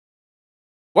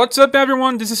What's up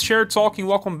everyone, this is Cher talking.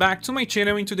 Welcome back to my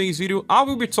channel. In today's video, I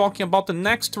will be talking about the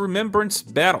next Remembrance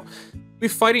battle. We're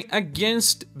fighting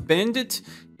against Bandit,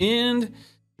 and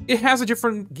it has a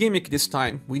different gimmick this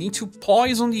time. We need to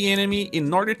poison the enemy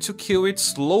in order to kill it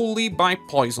slowly by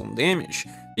poison damage,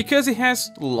 because it has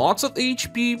lots of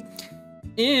HP,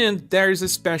 and there is a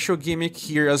special gimmick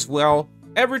here as well.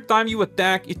 Every time you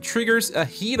attack, it triggers a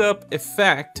heat up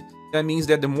effect. That means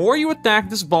that the more you attack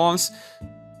this boss,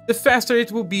 the faster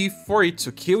it will be for it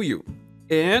to kill you.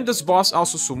 And this boss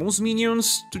also summons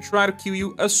minions to try to kill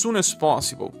you as soon as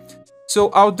possible.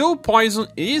 So although poison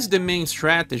is the main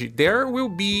strategy, there will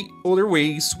be other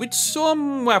ways with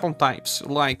some weapon types.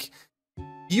 Like,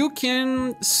 you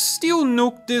can still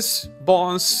nuke this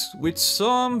boss with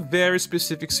some very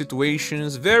specific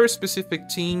situations, very specific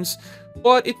teams,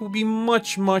 but it will be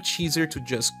much easier to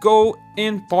just go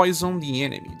and poison the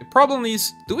enemy. The problem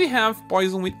is, do we have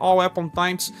poison with all weapon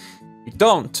types? We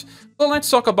don't. But let's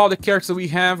talk about the characters that we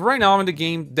have right now in the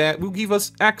game that will give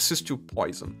us access to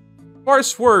poison.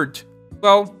 First word,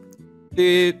 well,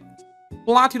 the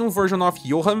platinum version of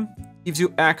Johann gives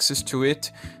you access to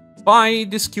it by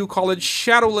the skill called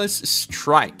Shadowless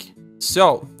Strike.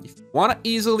 So, if you want to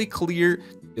easily clear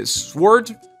this sword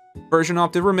version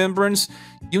of the Remembrance,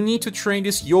 you need to train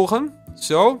this Johann,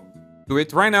 so do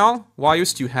it right now while you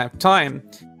still have time.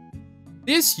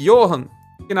 This Johann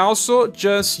can also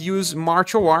just use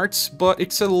martial arts, but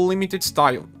it's a limited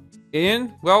style.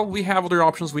 And, well, we have other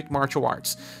options with martial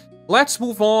arts. Let's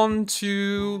move on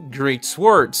to Great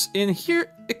Swords, and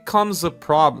here it comes a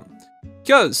problem.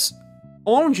 Because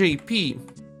on JP,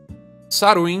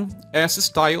 Saruin S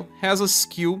style has a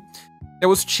skill that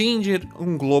was changed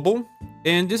on global,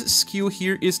 and this skill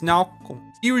here is now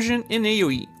Confusion and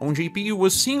AoE. On JP it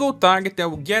was single target that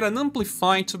will get an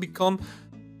amplify to become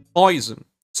poison.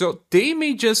 So they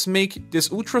may just make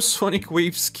this ultrasonic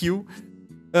wave skill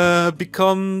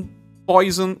become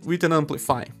poison with an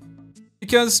amplify,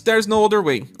 because there's no other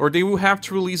way, or they will have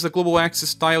to release a global access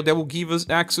style that will give us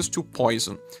access to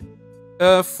poison.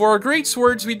 For Great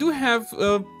Swords, we do have,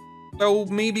 well,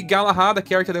 maybe Galahad, a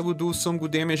character that will do some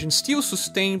good damage and still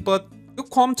sustain, but you'll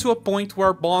come to a point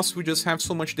where boss will just have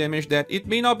so much damage that it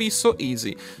may not be so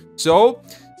easy. So,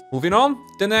 moving on,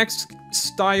 the next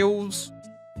styles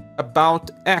about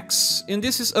X. And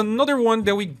this is another one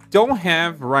that we don't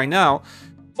have right now,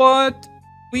 but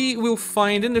we will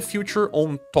find in the future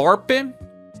on Torpe.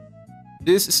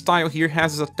 This style here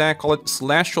has an attack called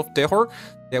Slash of Terror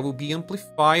that will be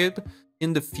amplified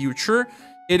in the future,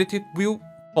 and it will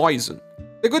poison.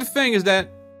 The good thing is that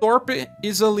Torpe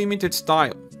is a limited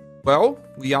style. Well,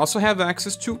 we also have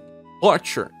access to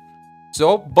Butcher.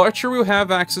 So Butcher will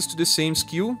have access to the same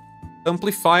skill,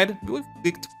 amplified with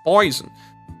inflict poison.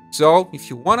 So if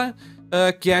you wanna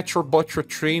get your Butcher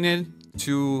trained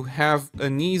to have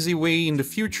an easy way in the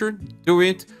future, do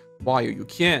it while you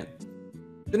can.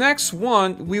 The next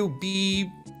one will be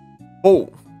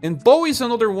Bow. And Bow is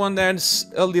another one that's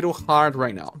a little hard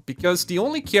right now, because the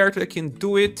only character that can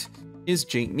do it is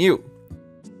J-Mew.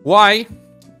 Why?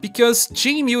 Because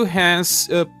J-Mew has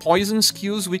poison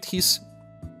skills with his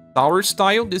Tower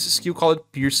style. This is a skill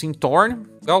called Piercing Thorn.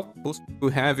 Well, most people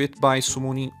have it by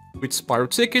summoning with Spiral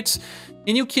Tickets,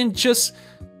 and you can just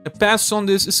pass on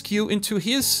this skill into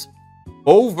his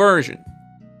Bow version.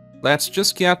 Let's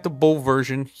just get the Bow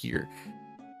version here.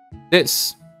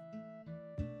 This.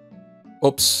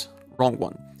 Oops, wrong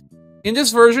one. In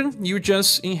this version, you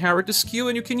just inherit the skill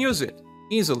and you can use it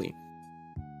easily.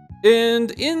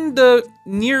 And in the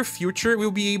near future,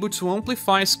 we'll be able to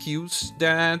amplify skills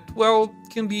that, well,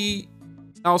 can be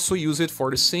also used for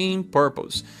the same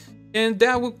purpose. And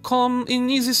that will come in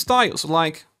easy styles,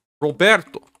 like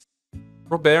Roberto.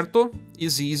 Roberto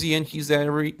is easy and he's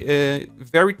very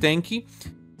tanky.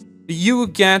 You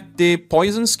get the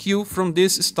poison skill from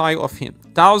this style of him,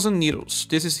 1000 Needles.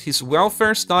 This is his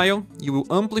welfare style. You will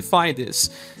amplify this.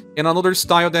 And another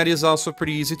style that is also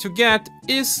pretty easy to get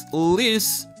is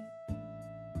Liz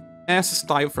S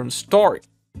style from Story.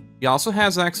 He also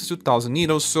has access to 1000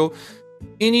 Needles, so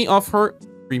any of her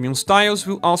premium styles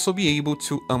will also be able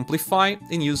to amplify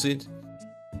and use it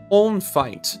on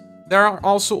fight. There are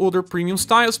also other premium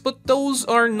styles, but those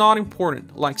are not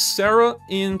important, like Sarah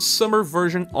in summer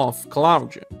version of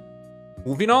Claudia.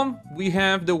 Moving on, we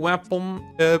have the weapon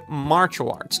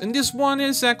martial arts, and this one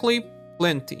is actually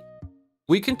plenty.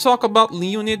 We can talk about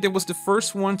Leonid, that was the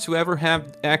first one to ever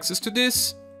have access to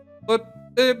this, but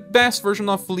the best version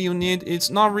of Leonid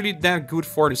is not really that good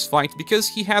for this fight, because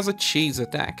he has a chase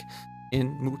attack,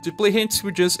 and multiple hits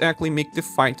will just actually make the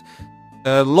fight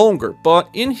longer. But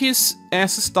in his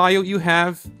S style, you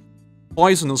have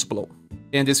Poisonous Blow.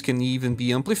 and this can even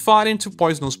be amplified into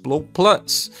Poisonous Blow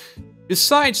Plus.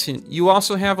 Besides him, you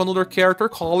also have another character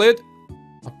called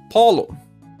Apollo.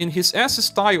 In his S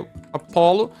style,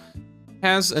 Apollo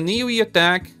has an AoE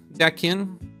attack that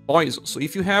can poison. So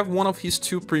if you have one of his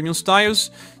 2 premium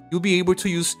styles, you'll be able to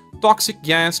use Toxic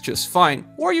Gas just fine,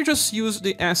 or you just use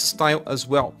the S style as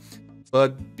well.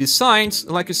 But besides,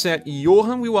 like I said,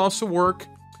 Johan will also work.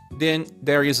 Then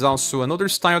there is also another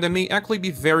style that may actually be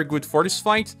very good for this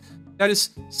fight. That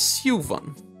is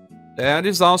Sylvan. That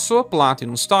is also a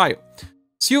Platinum style.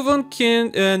 Sylvan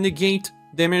can negate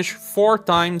damage 4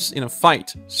 times in a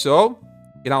fight, so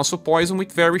it can also poison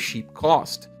with very cheap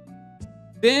cost.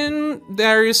 Then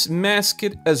there is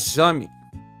Masked Azami.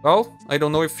 Well, I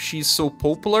don't know if she's so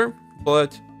popular,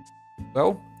 but,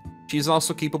 well, she's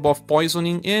also capable of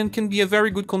poisoning and can be a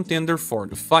very good contender for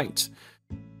the fight.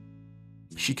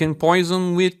 She can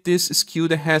poison with this skill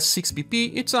that has 6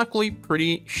 BP. It's actually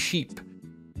pretty cheap.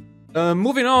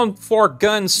 Moving on, for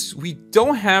guns, we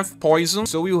don't have poison,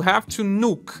 so we'll have to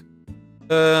nuke.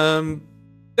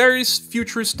 There is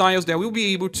future styles that will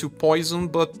be able to poison,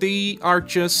 but they are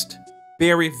just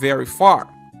very, very far.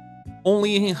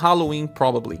 Only in Halloween,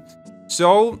 probably.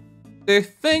 So, the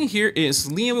thing here is,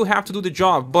 Liam will have to do the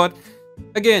job, but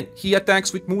again, he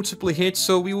attacks with multiple hits,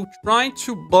 so we will try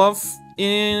to buff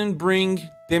and bring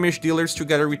damage dealers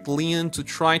together with Liam to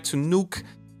try to nuke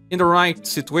in the right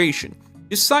situation.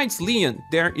 Besides Liam,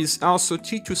 there is also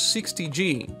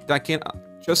T260G that can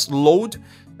just load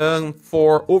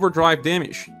for overdrive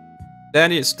damage.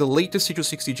 That is the latest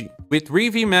T260G. With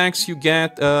Rev Max, you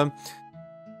get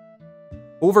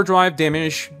overdrive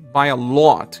damage by a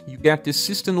lot. You get this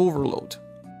system overload.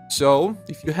 So,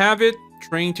 if you have it,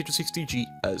 train T260G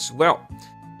as well.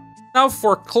 Now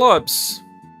for clubs,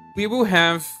 we will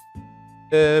have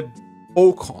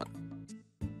Ocon.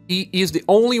 He is the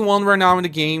only one right now in the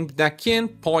game that can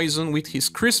poison with his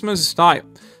Christmas style.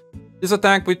 This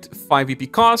attack with 5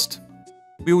 EP cost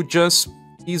will just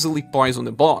easily poison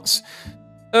the boss.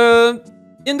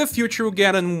 In the future, we'll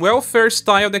get a welfare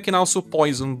style that can also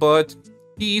poison, but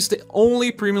he is the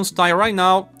only premium style right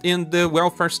now, and the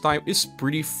welfare style is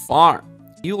pretty far.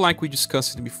 You, like we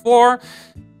discussed it before,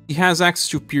 he has access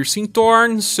to Piercing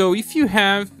Thorn, so if you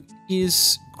have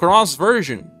his cross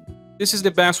version, this is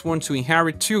the best one to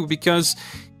inherit too, because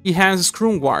he has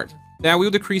Scrum Guard that will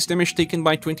decrease damage taken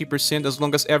by 20% as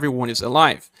long as everyone is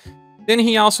alive. Then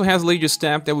he also has Lady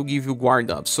Step that will give you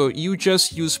guard up, so you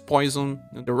just use poison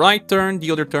on the right turn,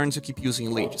 the other turns you keep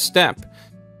using Lady Step.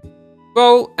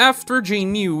 Well, after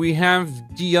Jamie, we have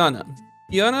Diana.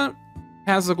 Diana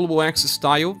has a Global Access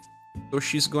style, so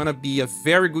she's gonna be a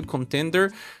very good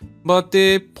contender, but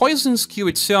the poison skill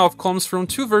itself comes from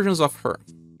 2 versions of her.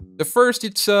 The first,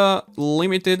 it's a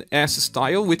limited S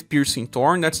style with Piercing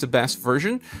Thorn, that's the best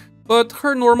version, but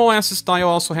her normal S style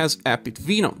also has Epic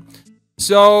Venom.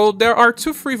 So there are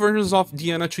 2 free versions of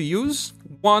Diana to use.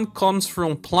 One comes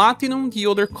from Platinum, the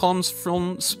other comes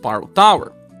from Spiral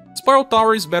Tower. Spiral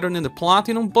Tower is better than the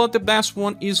Platinum, but the best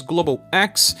one is Global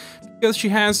X, because she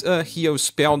has a heal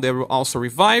spell that also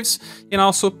revives, and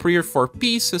also Prayer for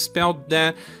Peace, a spell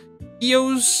that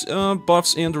heals,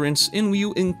 buffs Endurance, and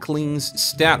will and cleans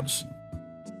status.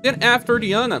 Then after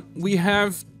Diana, we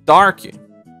have Darky.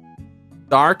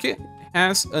 Darky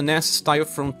has an S style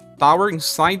from Tower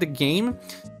inside the game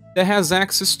that has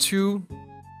access to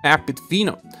Epic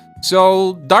Venom.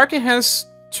 So Darky has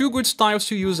 2 good styles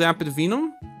to use Epic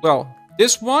Venom. Well,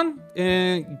 this one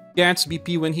gets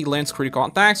BP when he lands critical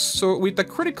attacks, so with a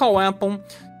critical weapon,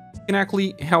 it can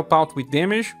actually help out with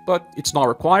damage, but it's not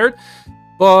required.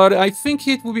 But I think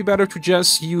it would be better to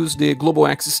just use the Global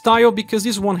Access style, because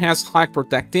this one has high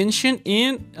Protect Tension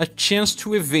and a chance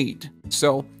to evade.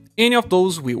 So any of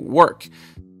those will work.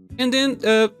 And then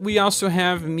we also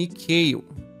have Mikhail.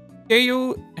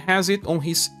 Mikhail has it on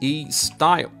his A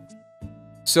style.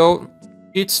 So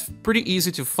it's pretty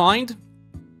easy to find,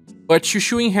 but you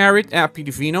should inherit Epic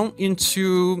Venom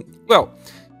into, well,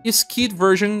 his kid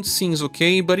version seems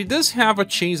okay, but it does have a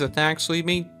chase attack, so it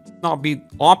may not be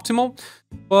optimal,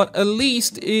 but at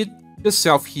least it the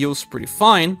self-heals pretty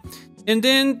fine. And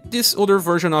then this other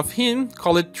version of him,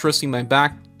 call it Trusting My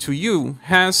Back to You,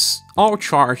 has All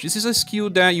Charge. This is a skill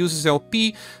that uses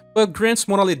LP, but grants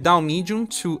morale down medium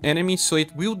to enemies, so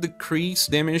it will decrease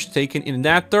damage taken in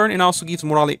that turn, and also gives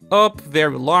morale up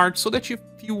very large, so that if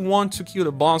you want to kill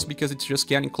the boss because it's just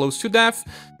getting close to death.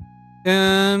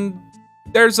 And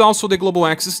there's also the Global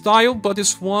Access style, but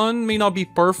this one may not be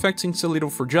perfect since it's a little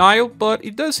fragile, but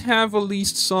it does have at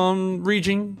least some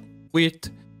regen with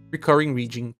recurring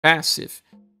regen passive.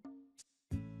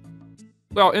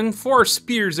 Well, and for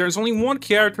spears, there's only one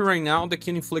character right now that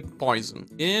can inflict poison.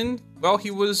 And, well, he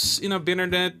was in a banner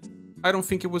that I don't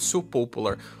think it was so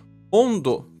popular.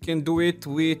 Ondo can do it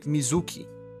with Mizuki.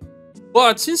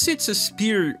 But since it's a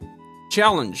spear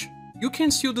challenge, you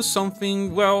can still do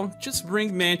something, well, just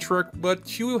bring Matriarch,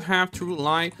 but you will have to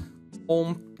rely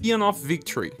on Paean of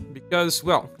Victory. Because,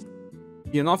 well,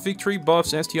 Paean of Victory buffs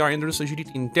STR, Endurance,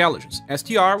 Agility, Intelligence.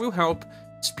 STR will help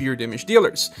spear damage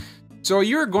dealers. So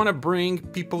you're gonna bring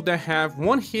people that have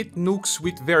one-hit nukes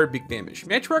with very big damage.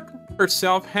 Matriarch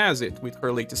herself has it with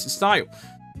her latest style.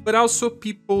 But also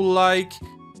people like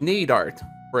Nadart,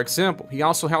 for example. He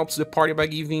also helps the party by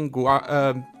giving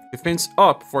defense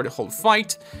up for the whole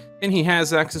fight, and he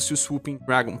has access to Swooping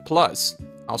Dragon Plus.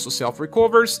 Also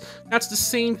self-recovers. That's the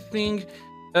same thing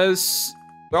as,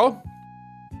 well,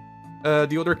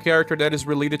 the other character that is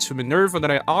related to Minerva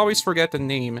that I always forget the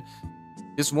name.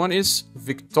 This one is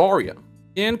Victoria.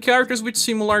 And characters with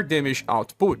similar damage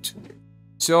output.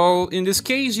 So in this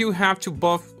case, you have to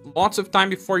buff lots of time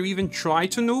before you even try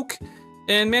to nuke.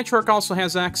 And Matriarch also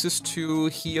has access to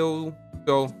heal,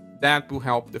 so that will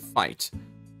help the fight.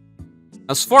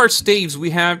 As far as staves, we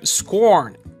have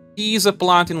Scorn. He is a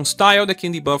Platinum style that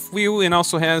can debuff Will and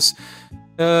also has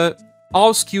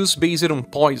all skills based on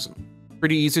poison.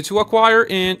 Pretty easy to acquire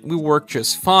and will work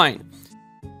just fine.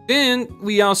 Then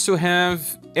we also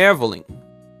have Evelyn.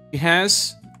 She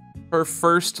has her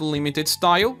first limited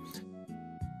style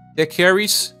that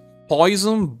carries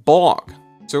Poison Bog,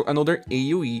 so another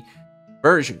AoE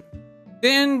version.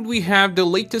 Then we have the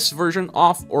latest version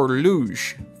of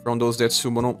Orluge. From those that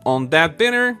summon on that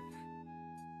banner,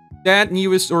 that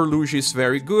newest Orluge is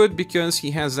very good because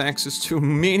he has access to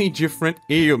many different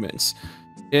ailments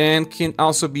and can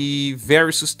also be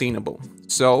very sustainable.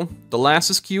 So the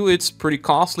last skill, it's pretty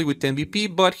costly with 10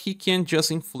 BP, but he can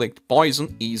just inflict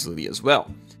poison easily as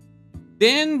well.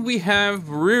 Then we have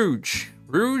Rouge.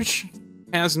 Rouge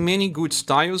has many good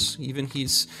styles, even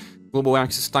his Global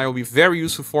Axis style will be very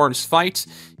useful for this fight.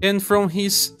 And from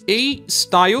his A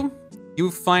style,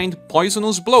 you find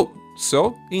Poisonous Blow,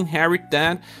 so inherit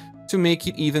that to make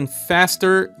it even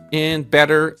faster and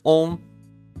better on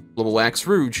Global Axe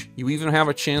Rouge. You even have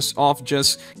a chance of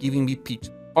just giving BP to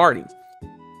the party.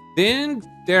 Then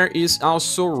there is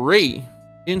also Ray.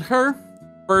 In her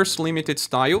first limited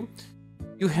style,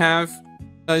 you have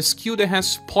a skill that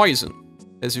has poison,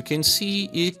 as you can see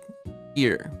it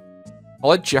here,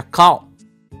 called Jackal.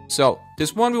 So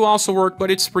this one will also work,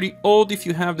 but it's pretty old. If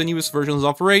you have the newest versions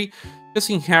of Ray, just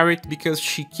inherit because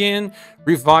she can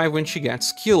revive when she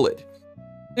gets killed.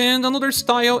 And another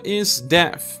style is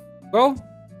Death. Well,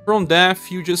 from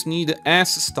Death you just need the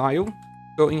S style,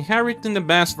 so inherit in the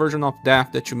best version of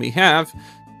Death that you may have,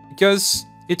 because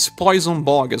it's Poison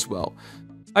Bog as well.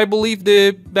 I believe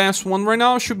the best one right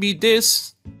now should be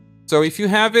this, so if you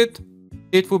have it,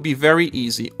 it will be very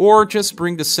easy. Or just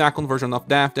bring the second version of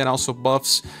Death that also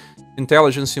buffs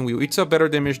Intelligence and Will. It's a better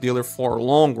damage dealer for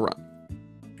long run.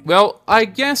 Well, I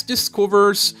guess this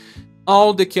covers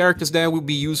all the characters that will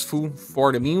be useful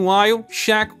for the meanwhile.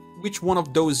 Check which one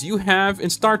of those you have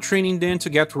and start training them to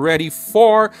get ready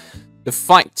for the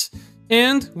fight.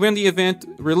 And when the event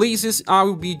releases, I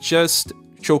will be just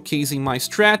showcasing my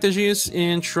strategies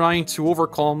and trying to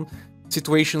overcome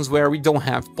situations where we don't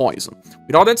have poison.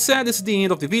 With all that said, this is the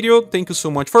end of the video. Thank you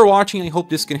so much for watching. I hope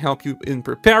this can help you in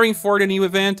preparing for the new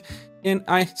event, and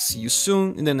I see you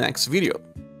soon in the next video.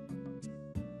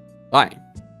 Bye.